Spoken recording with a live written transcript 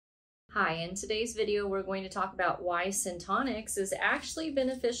Hi, in today's video, we're going to talk about why Syntonics is actually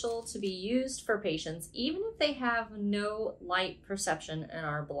beneficial to be used for patients even if they have no light perception and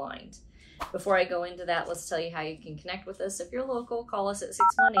are blind. Before I go into that, let's tell you how you can connect with us. If you're local, call us at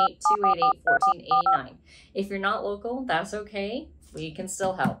 618-288-1489. If you're not local, that's okay. We can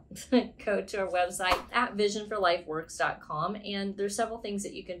still help. Go to our website at visionforlifeworks.com, and there's several things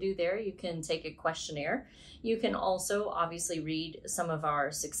that you can do there. You can take a questionnaire. You can also obviously read some of our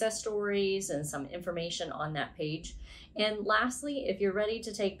success stories and some information on that page. And lastly, if you're ready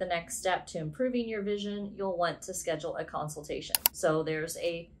to take the next step to improving your vision, you'll want to schedule a consultation. So there's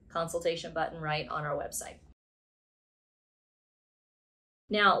a consultation button right on our website.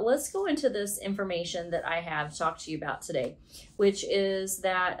 Now, let's go into this information that I have talked to you about today, which is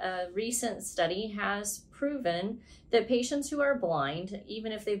that a recent study has proven that patients who are blind,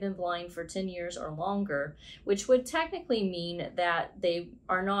 even if they've been blind for 10 years or longer, which would technically mean that they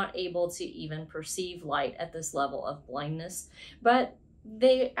are not able to even perceive light at this level of blindness, but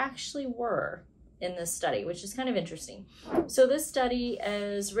they actually were in this study, which is kind of interesting. So this study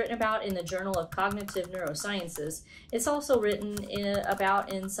is written about in the Journal of Cognitive Neurosciences. It's also written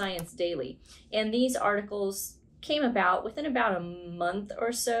about in Science Daily. And these articles came about within about a month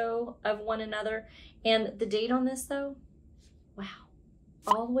or so of one another. And the date on this though, wow,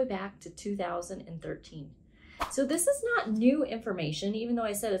 all the way back to 2013. So this is not new information, even though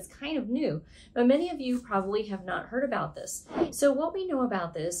I said it's kind of new, but many of you probably have not heard about this. So what we know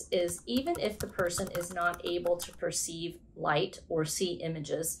about this is even if the person is not able to perceive light or see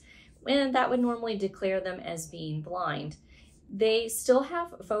images, and that would normally declare them as being blind, they still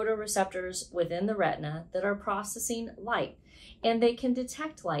have photoreceptors within the retina that are processing light, and they can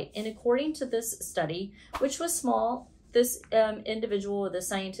detect light. And according to this study, which was small, this individual, the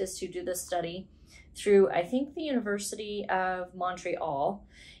scientist who did this study, through, I think, the University of Montreal.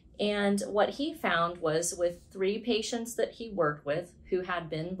 And what he found was with 3 patients that he worked with who had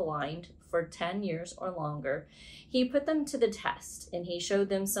been blind for 10 years or longer, he put them to the test and he showed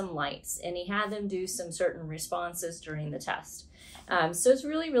them some lights and he had them do some certain responses during the test. So it's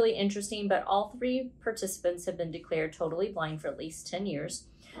really, really interesting, but all 3 participants have been declared totally blind for at least 10 years.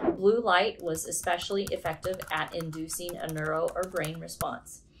 Blue light was especially effective at inducing a neuro or brain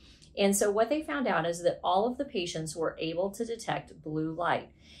response. And so what they found out is that all of the patients were able to detect blue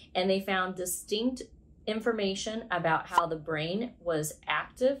light, and they found distinct information about how the brain was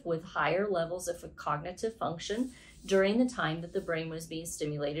active with higher levels of cognitive function during the time that the brain was being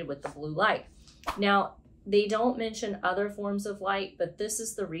stimulated with the blue light. Now, they don't mention other forms of light, but this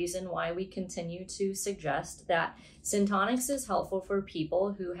is the reason why we continue to suggest that Syntonics is helpful for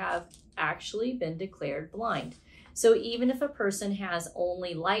people who have actually been declared blind. So even if a person has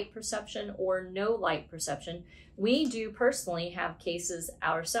only light perception or no light perception, we do personally have cases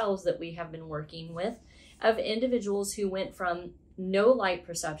ourselves that we have been working with of individuals who went from no light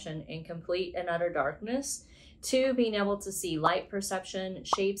perception in complete and utter darkness to being able to see light perception,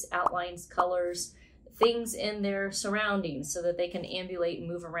 shapes, outlines, colors, things in their surroundings so that they can ambulate and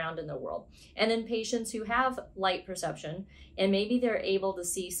move around in the world. And then patients who have light perception and maybe they're able to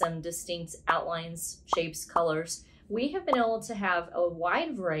see some distinct outlines, shapes, colors, we have been able to have a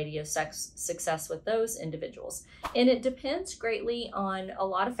wide variety of success with those individuals. And it depends greatly on a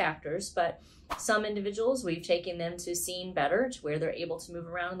lot of factors, but some individuals, we've taken them to seeing better, to where they're able to move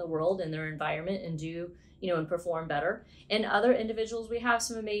around in the world in their environment and do, and perform better. And other individuals, we have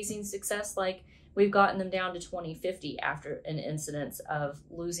some amazing success, like we've gotten them down to 20/50 after an incidence of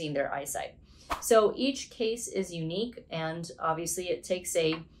losing their eyesight. So each case is unique, and obviously it takes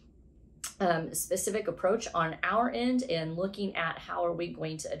a specific approach on our end and looking at how are we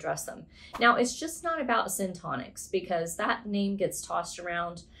going to address them. Now, it's just not about Syntonics, because that name gets tossed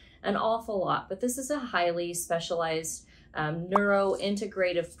around an awful lot, but this is a highly specialized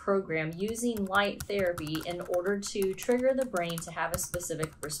neurointegrative program using light therapy in order to trigger the brain to have a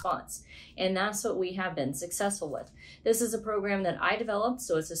specific response. And that's what we have been successful with. This is a program that I developed,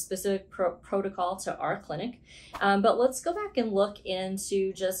 so it's a specific protocol to our clinic. But let's go back and look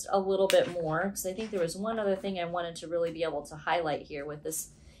into just a little bit more, because I think there was one other thing I wanted to really be able to highlight here with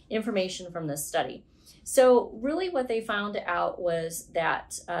this information from this study. So really what they found out was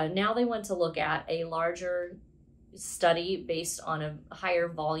that now they want to look at a larger study based on a higher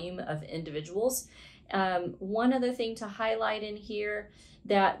volume of individuals. One other thing to highlight in here,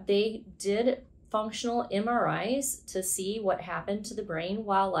 that they did functional MRIs to see what happened to the brain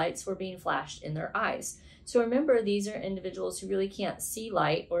while lights were being flashed in their eyes. So remember, these are individuals who really can't see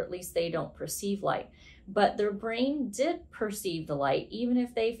light, or at least they don't perceive light, but their brain did perceive the light, even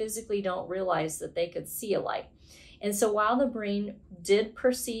if they physically don't realize that they could see a light. And so while the brain did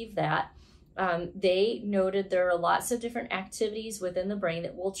perceive that, they noted there are lots of different activities within the brain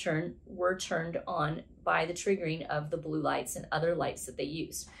that were turned on by the triggering of the blue lights and other lights that they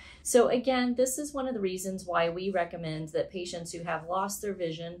use. So again, this is one of the reasons why we recommend that patients who have lost their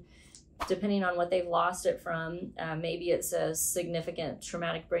vision, depending on what they've lost it from, maybe it's a significant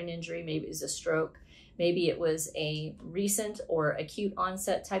traumatic brain injury, maybe it's a stroke, maybe it was a recent or acute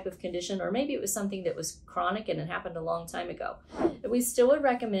onset type of condition, or maybe it was something that was chronic and it happened a long time ago. We still would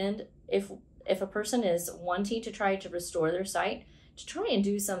recommend, if a person is wanting to try to restore their sight, to try and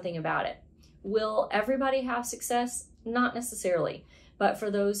do something about it. Will everybody have success? Not necessarily. But for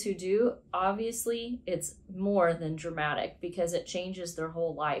those who do, obviously it's more than dramatic, because it changes their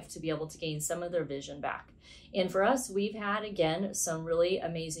whole life to be able to gain some of their vision back. And for us, we've had, again, some really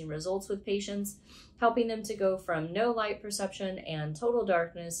amazing results with patients, helping them to go from no light perception and total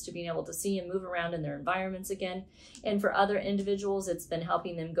darkness to being able to see and move around in their environments again. And for other individuals, it's been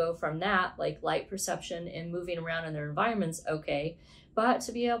helping them go from that, like light perception and moving around in their environments okay, but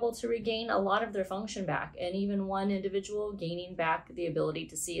to be able to regain a lot of their function back, and even one individual gaining back the ability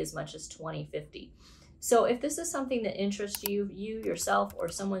to see as much as 20/50. So if this is something that interests you yourself, or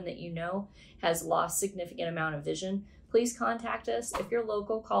someone that you know has lost significant amount of vision, please contact us. If you're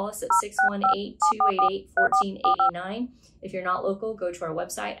local, call us at 618-288-1489. If you're not local, go to our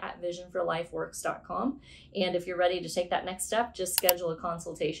website at visionforlifeworks.com. And if you're ready to take that next step, just schedule a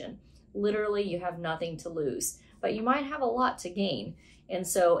consultation. Literally, you have nothing to lose, but you might have a lot to gain. And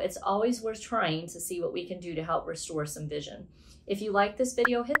so it's always worth trying to see what we can do to help restore some vision. If you like this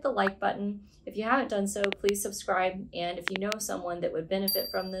video, hit the like button. If you haven't done so, please subscribe. And if you know someone that would benefit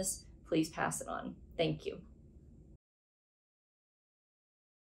from this, please pass it on. Thank you.